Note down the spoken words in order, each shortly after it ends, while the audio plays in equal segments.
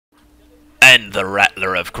And the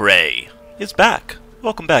Rattler of Grey is back.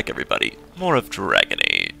 Welcome back, everybody. More of Dragon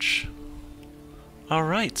Age.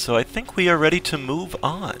 Alright, so I think we are ready to move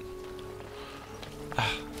on.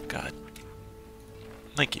 Ah, God.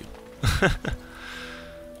 Thank you.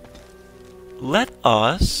 Let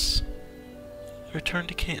us return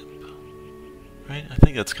to camp. Right? I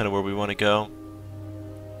think that's kind of where we want to go.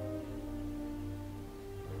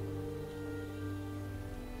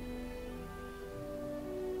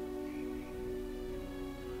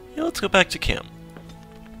 Yeah, let's go back to camp.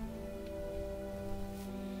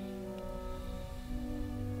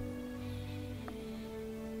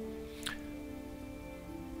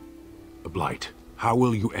 The Blight. How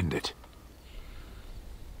will you end it?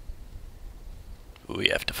 We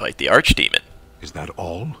have to fight the Archdemon. Is that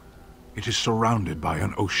all? It is surrounded by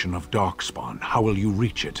an ocean of darkspawn. How will you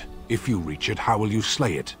reach it? If you reach it, how will you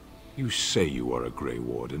slay it? You say you are a Grey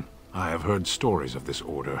Warden. I have heard stories of this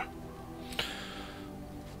order.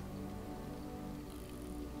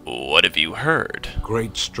 What have you heard?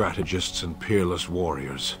 Great strategists and peerless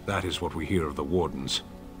warriors. That is what we hear of the Wardens.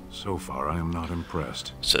 So far, I am not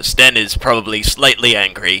impressed. So Sten is probably slightly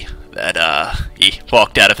angry that, he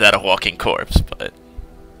walked out of that a walking corpse, but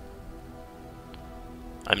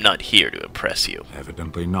I'm not here to impress you.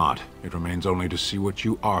 Evidently not. It remains only to see what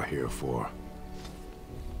you are here for.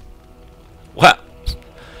 Wow.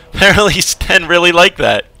 Apparently Sten really liked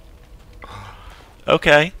that.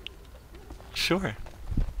 Okay. Sure.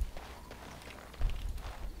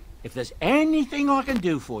 If there's anything I can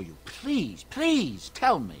do for you, please, please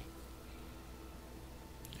tell me.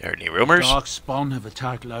 Heard any rumors? Darkspawn have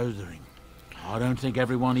attacked Lothering. I don't think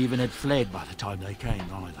everyone even had fled by the time they came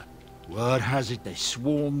either. Word has it they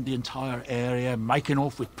swarmed the entire area, making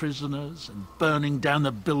off with prisoners and burning down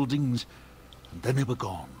the buildings, and then they were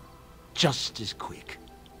gone. Just as quick.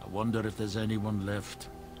 I wonder if there's anyone left.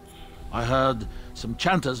 I heard some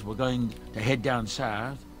chanters were going to head down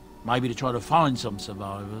south, maybe to try to find some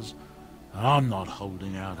survivors. I'm not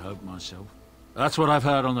holding out hope myself. That's what I've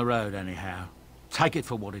heard on the road anyhow. Take it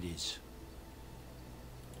for what it is.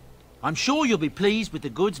 I'm sure you'll be pleased with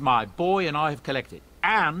the goods my boy and I have collected,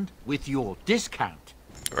 and with your discount.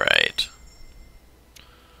 Right.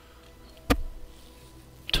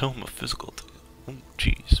 Tome of Physical. Oh,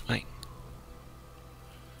 jeez, man.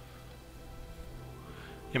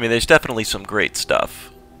 I mean, there's definitely some great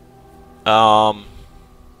stuff.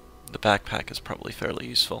 The backpack is probably fairly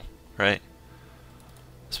useful, right?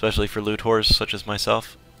 Especially for loot whores such as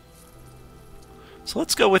myself. So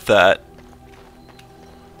let's go with that.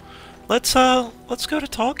 Let's go to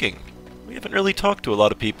talking. We haven't really talked to a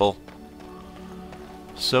lot of people.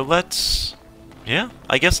 So yeah,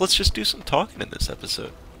 I guess let's just do some talking in this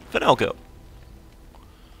episode. Then go.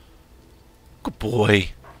 Good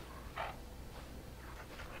boy.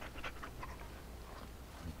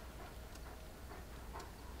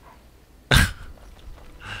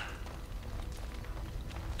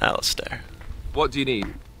 Alistair. What do you need?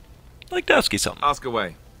 I'd like to ask you something. Ask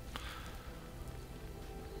away.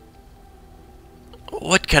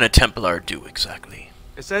 What can a Templar do exactly?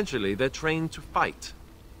 Essentially, they're trained to fight.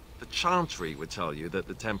 The Chantry would tell you that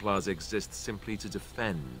the Templars exist simply to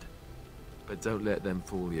defend. But don't let them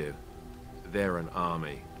fool you. They're an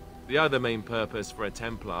army. The other main purpose for a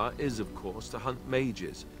Templar is, of course, to hunt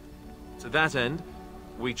mages. To that end,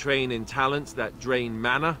 we train in talents that drain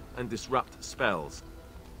mana and disrupt spells.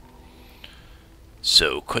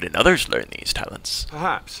 So, couldn't others learn these talents?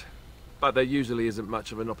 Perhaps, but there usually isn't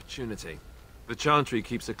much of an opportunity. The Chantry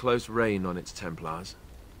keeps a close rein on its Templars.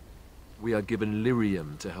 We are given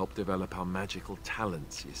lyrium to help develop our magical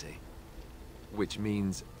talents, you see. Which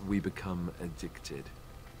means we become addicted.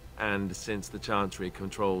 And since the Chantry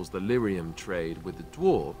controls the lyrium trade with the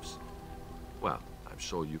dwarves, well, I'm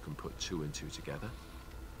sure you can put two and two together.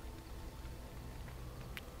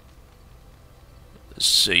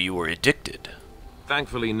 So you were addicted?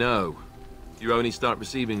 Thankfully, no. You only start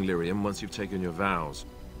receiving lyrium once you've taken your vows.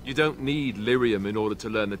 You don't need lyrium in order to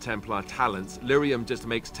learn the Templar talents. Lyrium just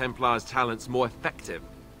makes Templar's talents more effective.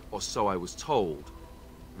 Or so I was told.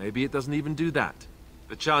 Maybe it doesn't even do that.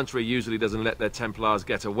 The Chantry usually doesn't let their Templars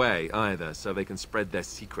get away either, so they can spread their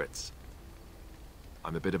secrets.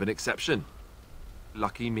 I'm a bit of an exception.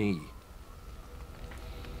 Lucky me.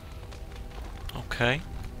 Okay.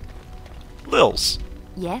 Lils.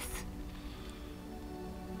 Yes?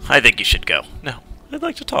 I think you should go. No, I'd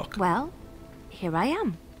like to talk. Well, here I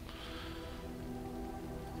am.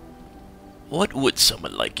 What would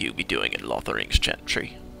someone like you be doing in Lothering's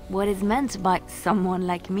Chantry? What is meant by someone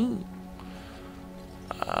like me?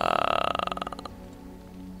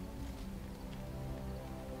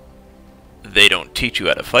 They don't teach you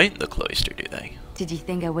how to fight in the cloister, do they? Did you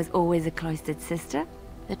think I was always a cloistered sister?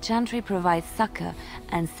 The Chantry provides succor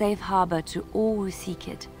and safe harbor to all who seek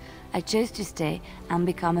it. I chose to stay and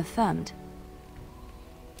become affirmed.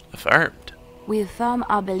 Affirmed? We affirm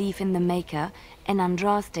our belief in the Maker, in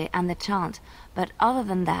Andraste and the Chant, but other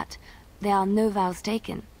than that, there are no vows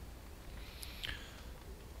taken.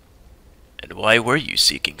 And why were you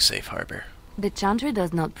seeking safe harbor? The Chantry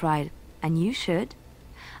does not pride, and you should.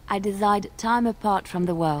 I desired time apart from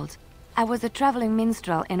the world. I was a traveling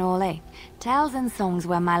minstrel in Orlais. Tales and songs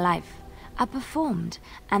were my life. I performed,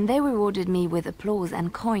 and they rewarded me with applause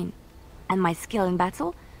and coin. And my skill in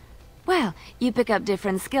battle? Well, you pick up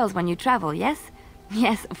different skills when you travel, yes?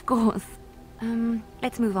 Yes, of course.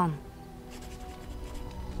 Let's move on.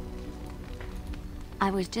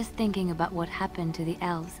 I was just thinking about what happened to the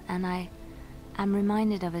elves, and I'm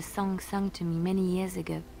reminded of a song sung to me many years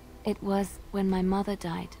ago. It was when my mother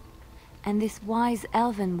died, and this wise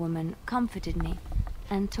elven woman comforted me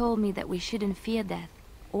and told me that we shouldn't fear death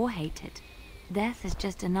or hate it. Death is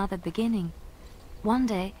just another beginning. One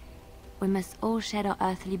day, we must all shed our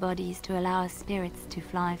earthly bodies to allow our spirits to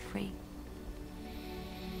fly free.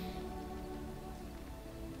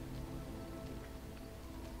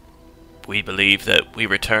 We believe that we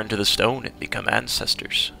return to the stone and become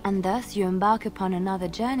ancestors. And thus you embark upon another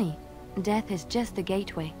journey. Death is just the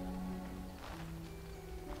gateway.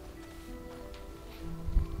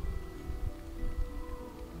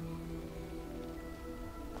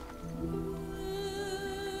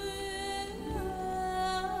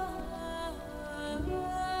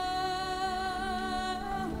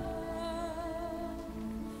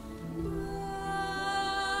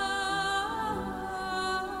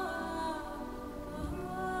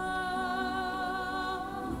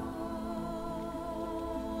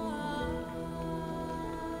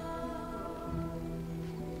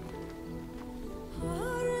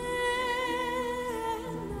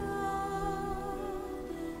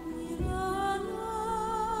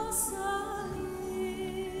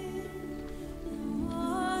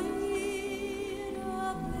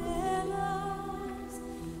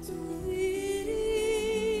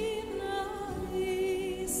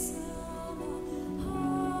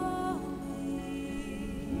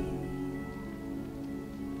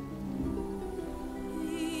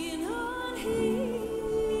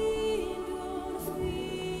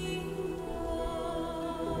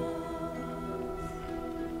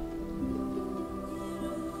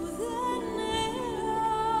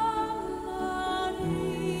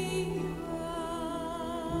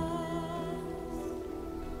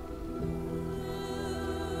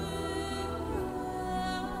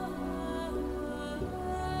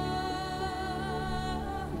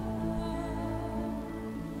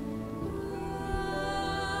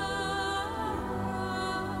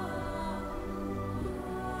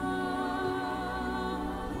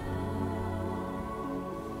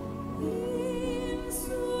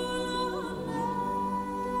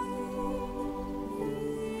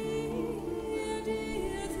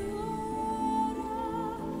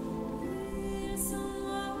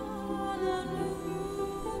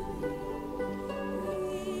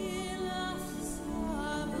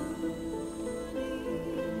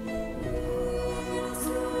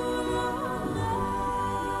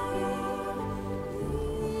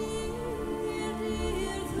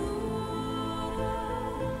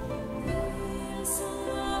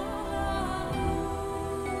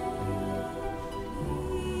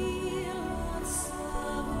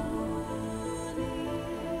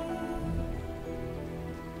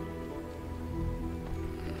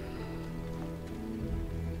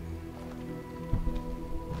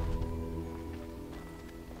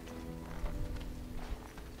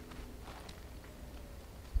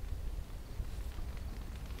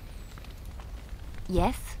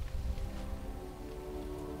 Yes?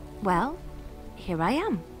 Well, here I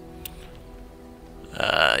am.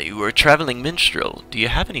 You were a traveling minstrel. Do you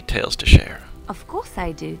have any tales to share? Of course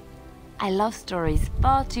I do. I love stories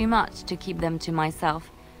far too much to keep them to myself.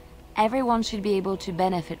 Everyone should be able to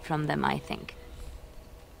benefit from them, I think.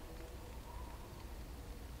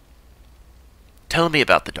 Tell me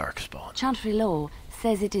about the Darkspawn. Chantry law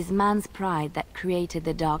says it is man's pride that created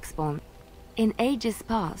the Darkspawn. In ages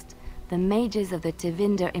past, the mages of the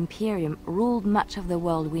Tevinder Imperium ruled much of the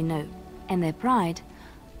world we know. In their pride,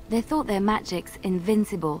 they thought their magics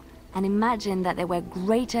invincible and imagined that they were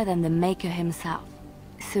greater than the Maker himself.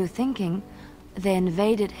 So thinking, they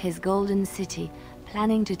invaded his golden city,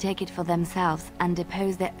 planning to take it for themselves and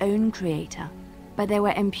depose their own creator. But they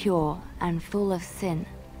were impure and full of sin.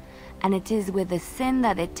 And it is with the sin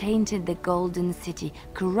that they tainted the golden city,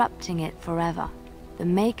 corrupting it forever. The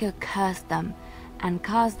Maker cursed them and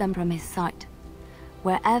cast them from his sight.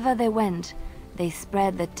 Wherever they went, they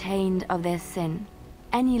spread the taint of their sin.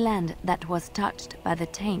 Any land that was touched by the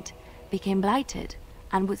taint became blighted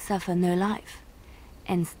and would suffer no life.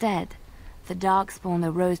 Instead, the Darkspawn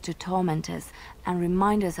arose to torment us and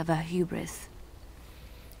remind us of our hubris.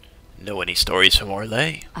 Know any stories from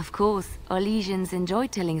Orlais? Of course, Orlesians enjoy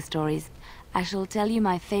telling stories. I shall tell you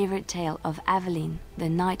my favorite tale of Aveline, the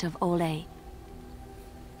Knight of Orlais.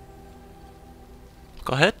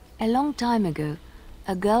 Go ahead. A long time ago,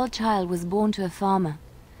 a girl child was born to a farmer.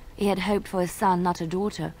 He had hoped for a son, not a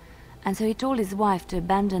daughter, and so he told his wife to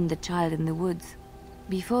abandon the child in the woods.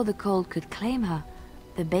 Before the cold could claim her,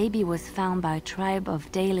 the baby was found by a tribe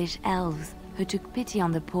of Dalish elves who took pity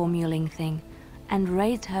on the poor mewling thing and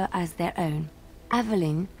raised her as their own.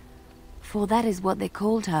 Aveline, for that is what they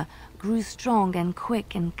called her, grew strong and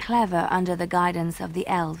quick and clever under the guidance of the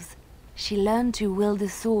elves. She learned to wield the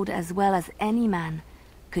sword as well as any man,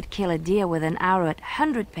 could kill a deer with an arrow at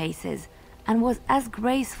 100 paces, and was as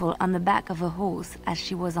graceful on the back of a horse as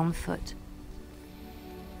she was on foot.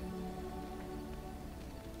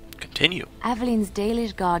 Continue. Aveline's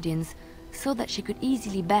Dalish guardians saw that she could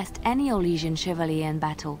easily best any Orlesian chevalier in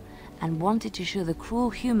battle, and wanted to show the cruel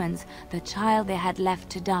humans the child they had left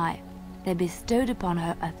to die. They bestowed upon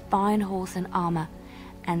her a fine horse and armor,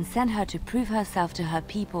 and sent her to prove herself to her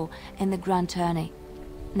people in the grand tourney.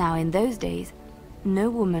 Now in those days, no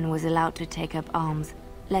woman was allowed to take up arms,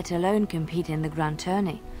 let alone compete in the grand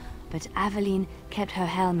tourney, but Aveline kept her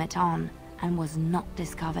helmet on and was not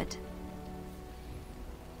discovered.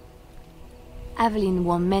 Aveline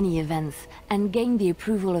won many events and gained the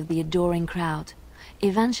approval of the adoring crowd.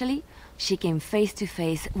 Eventually, she came face to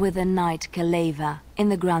face with the knight Kaleva in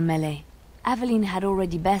the grand melee. Aveline had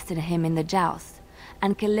already bested him in the joust,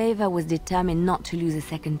 and Kaleva was determined not to lose a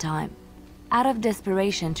second time. Out of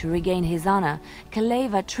desperation to regain his honor,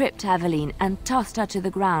 Kaleva tripped Aveline and tossed her to the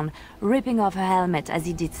ground, ripping off her helmet as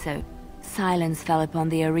he did so. Silence fell upon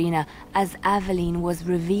the arena as Aveline was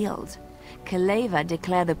revealed. Kaleva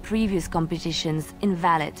declared the previous competitions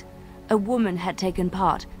invalid. A woman had taken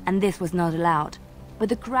part, and this was not allowed. But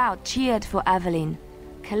the crowd cheered for Aveline.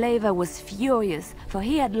 Kaleva was furious, for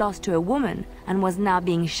he had lost to a woman and was now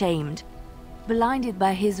being shamed. Blinded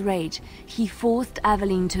by his rage, he forced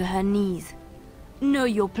Aveline to her knees. "Know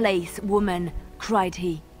your place, woman," cried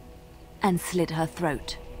he, and slit her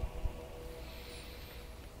throat.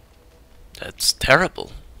 That's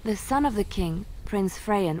terrible. The son of the king, Prince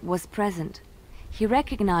Freyan, was present. He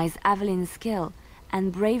recognized Aveline's skill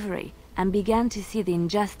and bravery and began to see the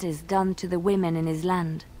injustice done to the women in his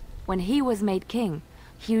land. When he was made king,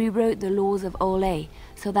 he rewrote the laws of Orlais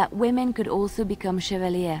so that women could also become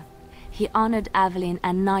chevalier. He honored Aveline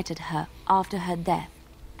and knighted her after her death.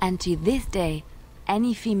 And to this day,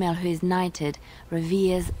 any female who is knighted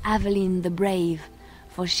reveres Aveline the Brave,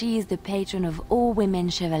 for she is the patron of all women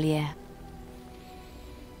chevalier.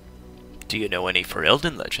 Do you know any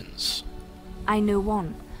Ferelden legends? I know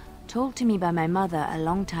one, told to me by my mother a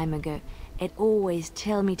long time ago. It always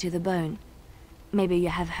chilled me to the bone. Maybe you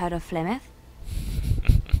have heard of Flemeth?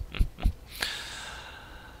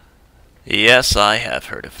 Yes, I have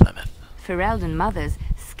heard of Flemeth. Ferelden mothers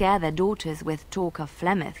scare their daughters with talk of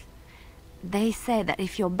Flemeth. They say that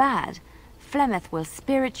if you're bad, Flemeth will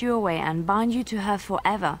spirit you away and bind you to her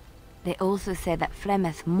forever. They also say that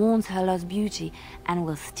Flemeth mourns her lost beauty and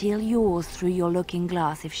will steal yours through your looking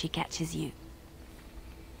glass if she catches you.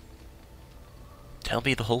 Tell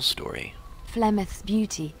me the whole story. Flemeth's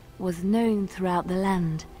beauty was known throughout the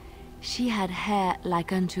land. She had hair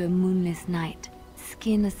like unto a moonless night,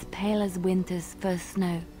 skin as pale as winter's first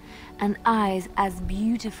snow, and eyes as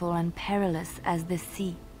beautiful and perilous as the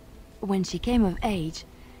sea. When she came of age,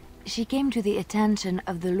 she came to the attention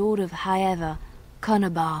of the Lord of Highever,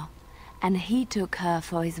 Conobar, and he took her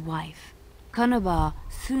for his wife. Conobar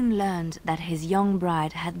soon learned that his young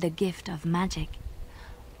bride had the gift of magic.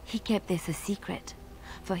 He kept this a secret,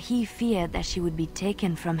 for he feared that she would be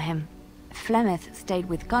taken from him. Flemeth stayed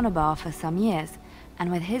with Conobar for some years,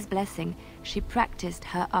 and with his blessing she practiced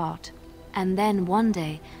her art. And then one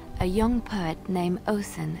day, a young poet named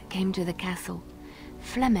Osen came to the castle.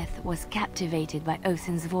 Flemeth was captivated by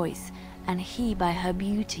Osen's voice, and he by her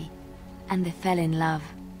beauty, and they fell in love.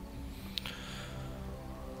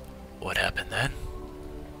 What happened then?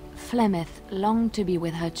 Flemeth longed to be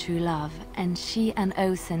with her true love, and she and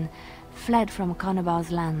Osen fled from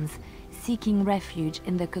Conobar's lands, seeking refuge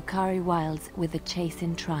in the Kokari wilds with the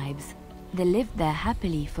Chasing tribes. They lived there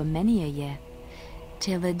happily for many a year,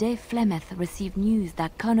 till the day Flemeth received news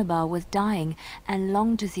that Conobar was dying and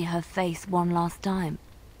longed to see her face one last time.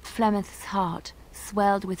 Flemeth's heart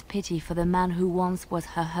swelled with pity for the man who once was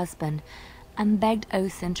her husband, and begged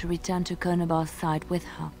Osen to return to Conobar's side with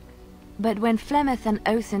her. But when Flemeth and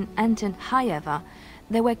Osen entered Highever,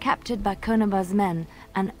 they were captured by Conobar's men,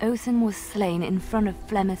 and Osen was slain in front of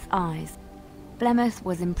Flemeth's eyes. Flemeth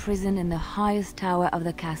was imprisoned in the highest tower of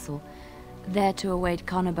the castle, there to await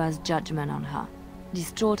Conobar's judgment on her.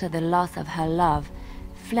 Distraught at the loss of her love,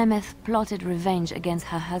 Flemeth plotted revenge against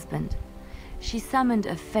her husband. She summoned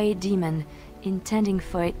a fey demon, intending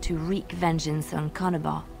for it to wreak vengeance on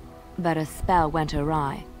Conobar. But a spell went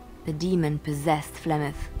awry. The demon possessed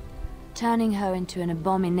Flemeth. Turning her into an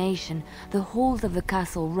abomination, the halls of the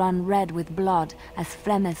castle ran red with blood as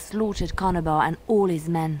Flemeth slaughtered Conobar and all his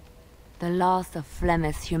men. The last of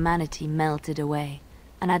Flemeth's humanity melted away,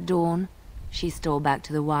 and at dawn, she stole back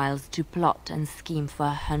to the wilds to plot and scheme for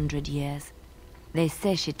 100 years. They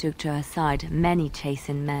say she took to her side many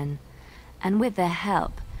chastened men, and with their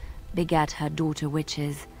help, begat her daughter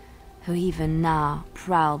witches, who even now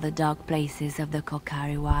prowl the dark places of the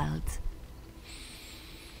Korcari wilds.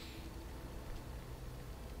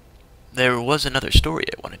 There was another story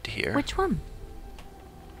I wanted to hear. Which one?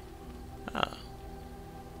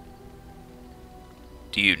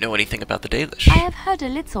 Do you know anything about the Dalish? I have heard a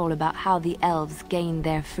little about how the elves gained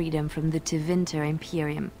their freedom from the Tevinter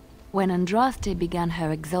Imperium. When Andraste began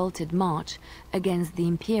her exalted march against the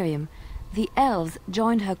Imperium, the elves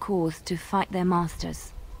joined her cause to fight their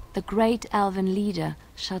masters. The great elven leader,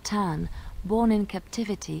 Shatan, born in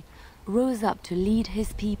captivity, rose up to lead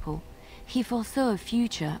his people. He foresaw a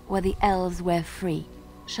future where the elves were free.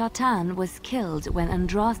 Shatan was killed when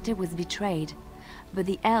Andraste was betrayed, but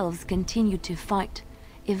the elves continued to fight,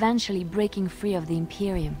 eventually breaking free of the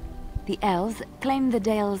Imperium. The elves claimed the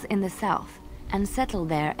Dales in the south and settled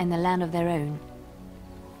there in a land of their own.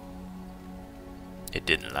 It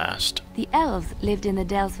didn't last. The elves lived in the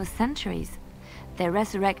Dales for centuries. They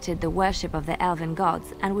resurrected the worship of the elven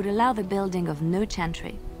gods and would allow the building of no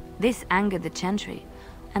chantry. This angered the chantry,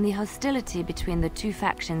 and the hostility between the two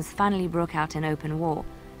factions finally broke out in open war.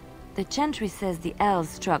 The chantry says the elves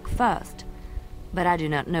struck first, but I do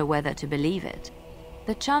not know whether to believe it.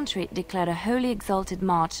 The chantry declared a wholly exalted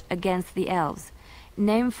march against the elves,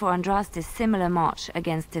 named for Andraste's similar march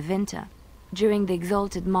against Tevinter. During the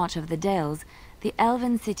exalted march of the Dales, the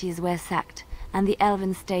elven cities were sacked, and the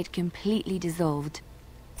elven state completely dissolved.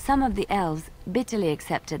 Some of the elves bitterly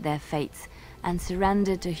accepted their fates and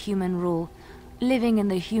surrendered to human rule, living in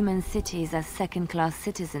the human cities as second-class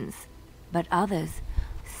citizens. But others,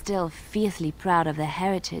 still fiercely proud of their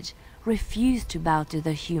heritage, refused to bow to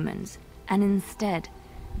the humans, and instead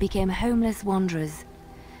became homeless wanderers.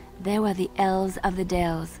 They were the elves of the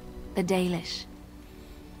Dales, the Dalish.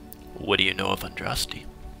 What do you know of Andraste?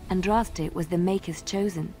 Andraste was the Maker's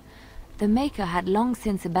chosen. The Maker had long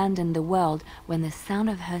since abandoned the world when the sound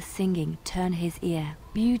of her singing turned his ear.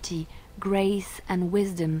 Beauty, grace, and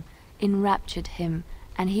wisdom enraptured him,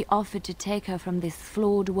 and he offered to take her from this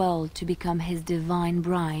flawed world to become his divine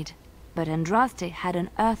bride. But Andraste had an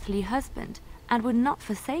earthly husband and would not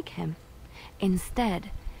forsake him.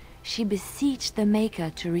 Instead, she beseeched the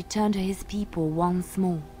Maker to return to his people once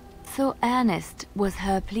more. So earnest was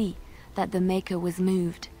her plea that the Maker was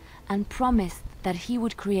moved, and promised that he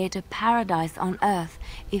would create a paradise on earth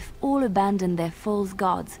if all abandoned their false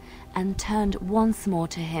gods and turned once more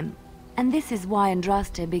to him. And this is why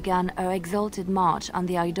Andraste began her exalted march on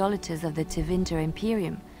the idolaters of the Tevinter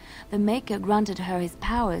Imperium. The Maker granted her his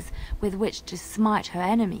powers with which to smite her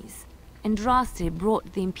enemies. Andraste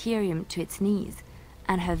brought the Imperium to its knees,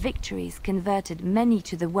 and her victories converted many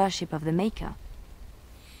to the worship of the Maker.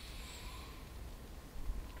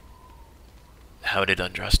 How did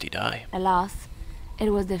Andraste die? Alas, it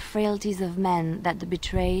was the frailties of men that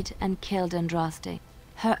betrayed and killed Andraste.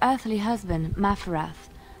 Her earthly husband, Maferath,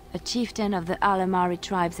 a chieftain of the Alamari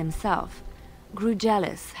tribes himself, grew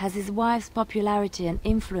jealous as his wife's popularity and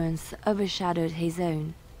influence overshadowed his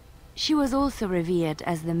own. She was also revered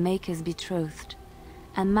as the Maker's betrothed,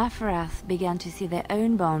 and Maferath began to see their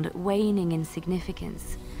own bond waning in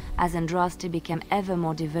significance as Andraste became ever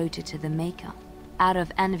more devoted to the Maker. Out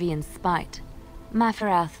of envy and spite,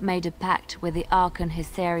 Maferath made a pact with the Archon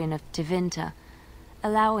Hysarian of Tevinter,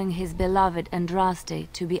 allowing his beloved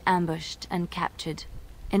Andraste to be ambushed and captured.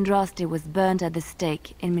 Andraste was burned at the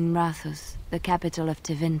stake in Minrathous, the capital of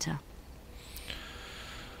Tevinter.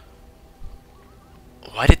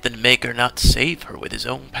 Why did the Maker not save her with his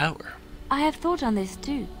own power? I have thought on this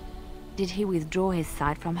too. Did he withdraw his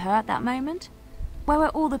sight from her at that moment? Where were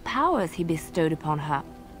all the powers he bestowed upon her?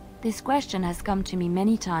 This question has come to me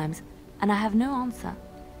many times, and I have no answer.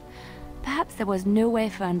 Perhaps there was no way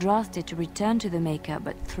for Andraste to return to the Maker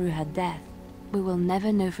but through her death. We will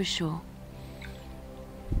never know for sure.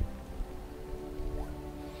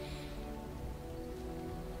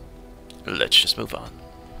 Let's just move on.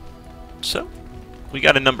 So, we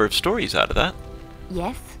got a number of stories out of that.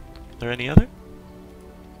 Yes? Are there any other?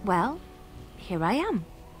 Well, here I am.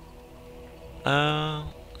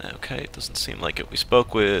 Okay, it doesn't seem like it. We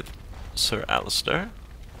spoke with Sir Alistair.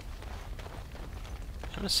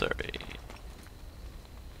 Emissary.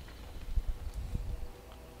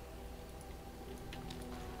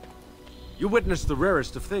 You witnessed the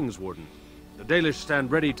rarest of things, Warden. The Dalish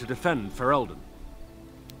stand ready to defend Ferelden.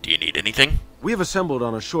 Do you need anything? We have assembled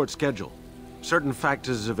on a short schedule. Certain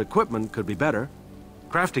factors of equipment could be better.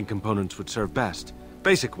 Crafting components would serve best.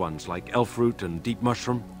 Basic ones like elf root and deep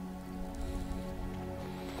mushroom.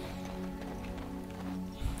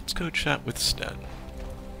 Let's go chat with Sten.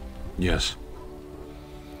 Yes.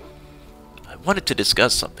 I wanted to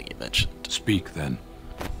discuss something you mentioned. Speak, then.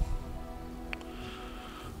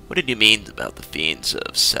 What did you mean about the fiends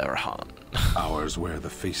of Sarhan? Ours wear the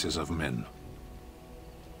faces of men.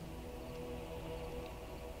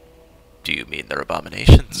 Do you mean they're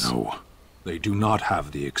abominations? No. They do not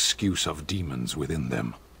have the excuse of demons within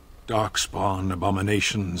them. Darkspawn,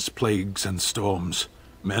 abominations, plagues, and storms.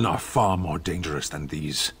 Men are far more dangerous than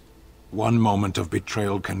these. One moment of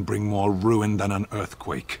betrayal can bring more ruin than an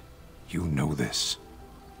earthquake. You know this.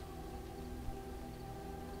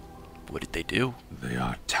 What did they do? They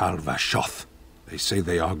are Talvashoth. They say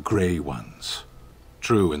they are Grey Ones.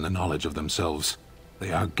 True in the knowledge of themselves.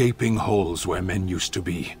 They are gaping holes where men used to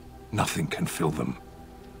be. Nothing can fill them.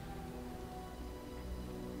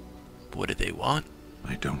 What did they want?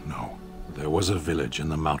 I don't know. There was a village in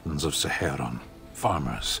the mountains of Saharon.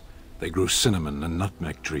 Farmers. They grew cinnamon and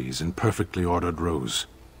nutmeg trees in perfectly ordered rows.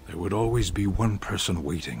 There would always be one person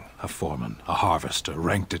waiting, a foreman, a harvester,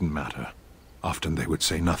 rank didn't matter. Often they would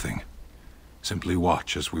say nothing. Simply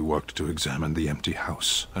watch as we worked to examine the empty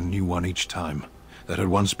house, a new one each time, that had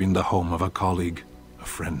once been the home of a colleague, a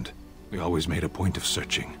friend. We always made a point of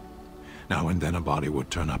searching. Now and then a body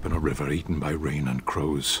would turn up in a river eaten by rain and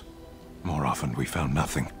crows. More often we found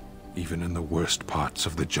nothing. Even in the worst parts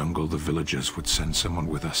of the jungle, the villagers would send someone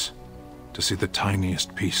with us to see the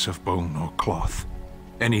tiniest piece of bone or cloth.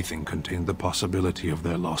 Anything contained the possibility of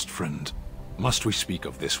their lost friend. Must we speak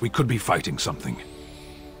of this? We could be fighting something.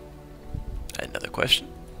 Another question?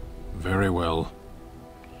 Very well.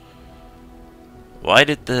 Why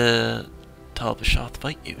did the Talbashoth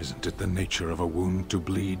fight you? Isn't it the nature of a wound to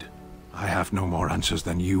bleed? I have no more answers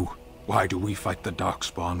than you. Why do we fight the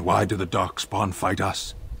Darkspawn? Why do the Darkspawn fight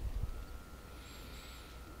us?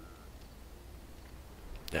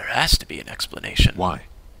 There has to be an explanation. Why?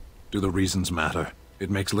 Do the reasons matter? It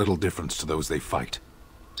makes little difference to those they fight.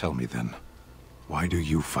 Tell me then, why do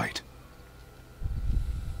you fight?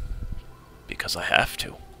 Because I have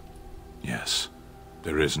to. Yes,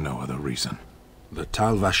 there is no other reason. The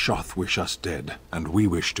Talvashoth wish us dead, and we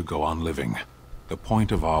wish to go on living. The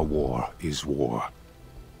point of our war is war.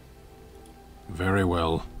 Very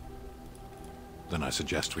well. Then I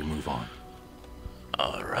suggest we move on.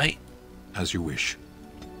 All right. As you wish.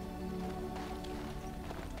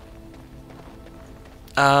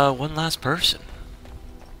 One last person.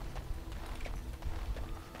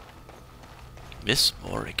 Miss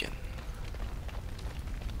Morrigan.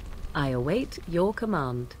 I await your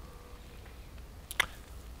command.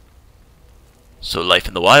 So life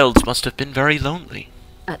in the wilds must have been very lonely.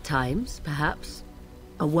 At times, perhaps.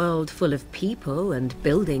 A world full of people and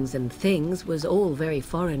buildings and things was all very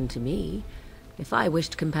foreign to me. If I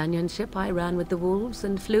wished companionship, I ran with the wolves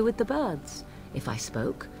and flew with the birds. If I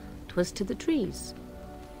spoke, 'twas to the trees.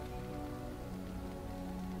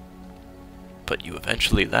 But you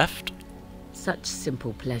eventually left? Such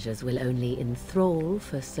simple pleasures will only enthrall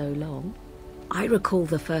for so long. I recall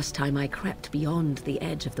the first time I crept beyond the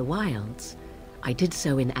edge of the wilds. I did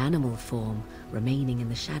so in animal form, remaining in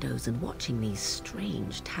the shadows and watching these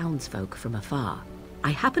strange townsfolk from afar.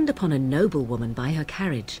 I happened upon a noblewoman by her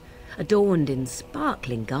carriage, adorned in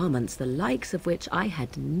sparkling garments the likes of which I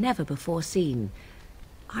had never before seen.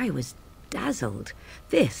 I was dazzled.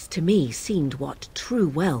 This, to me, seemed what true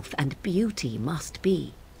wealth and beauty must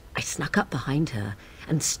be. I snuck up behind her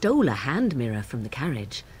and stole a hand mirror from the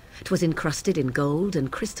carriage. 'Twas encrusted in gold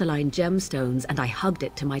and crystalline gemstones, and I hugged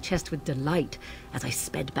it to my chest with delight as I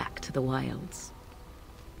sped back to the wilds.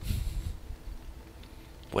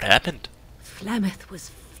 What happened? Flemeth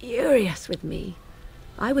was furious with me.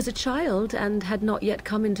 I was a child and had not yet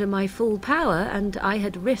come into my full power, and I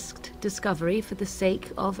had risked discovery for the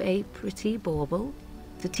sake of a pretty bauble.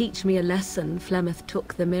 To teach me a lesson, Flemeth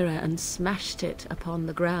took the mirror and smashed it upon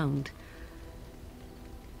the ground.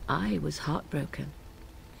 I was heartbroken.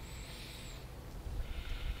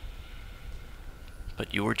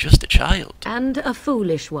 But you were just a child. And a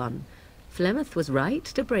foolish one. Flemeth was right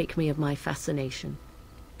to break me of my fascination.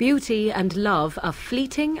 Beauty and love are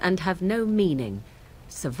fleeting and have no meaning.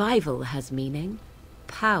 Survival has meaning.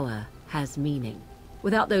 Power has meaning.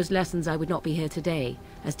 Without those lessons, I would not be here today,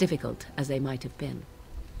 as difficult as they might have been.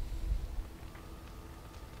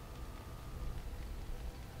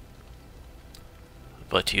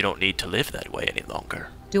 But you don't need to live that way any longer.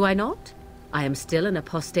 Do I not? I am still an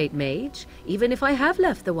apostate mage, even if I have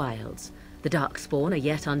left the wilds. The Darkspawn are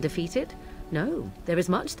yet undefeated. No, there is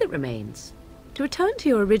much that remains. To return to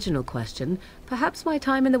your original question, perhaps my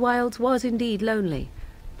time in the wilds was indeed lonely,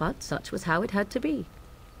 but such was how it had to be.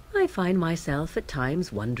 I find myself at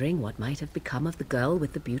times wondering what might have become of the girl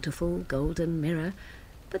with the beautiful golden mirror,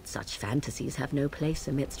 but such fantasies have no place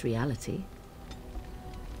amidst reality.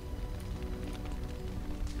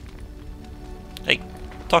 Hey,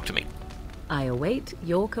 talk to me. I await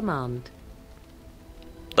your command.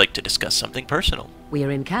 Like to discuss something personal. We are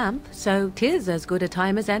in camp, so 'tis as good a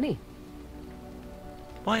time as any.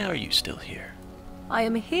 Why are you still here? I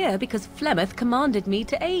am here because Flemeth commanded me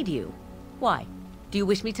to aid you. Why? Do you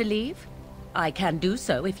wish me to leave? I can do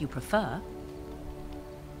so if you prefer.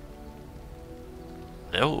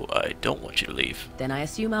 No, I don't want you to leave. Then I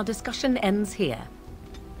assume our discussion ends here.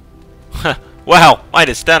 Wow,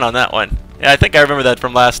 minus Sten on that one. Yeah, I think I remember that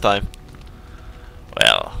from last time.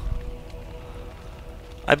 Well,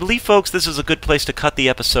 I believe, folks, this is a good place to cut the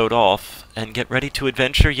episode off and get ready to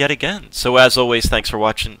adventure yet again. So as always, thanks for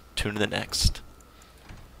watching. Tune in the next.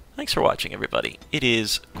 Thanks for watching, everybody. It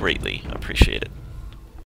is greatly appreciated.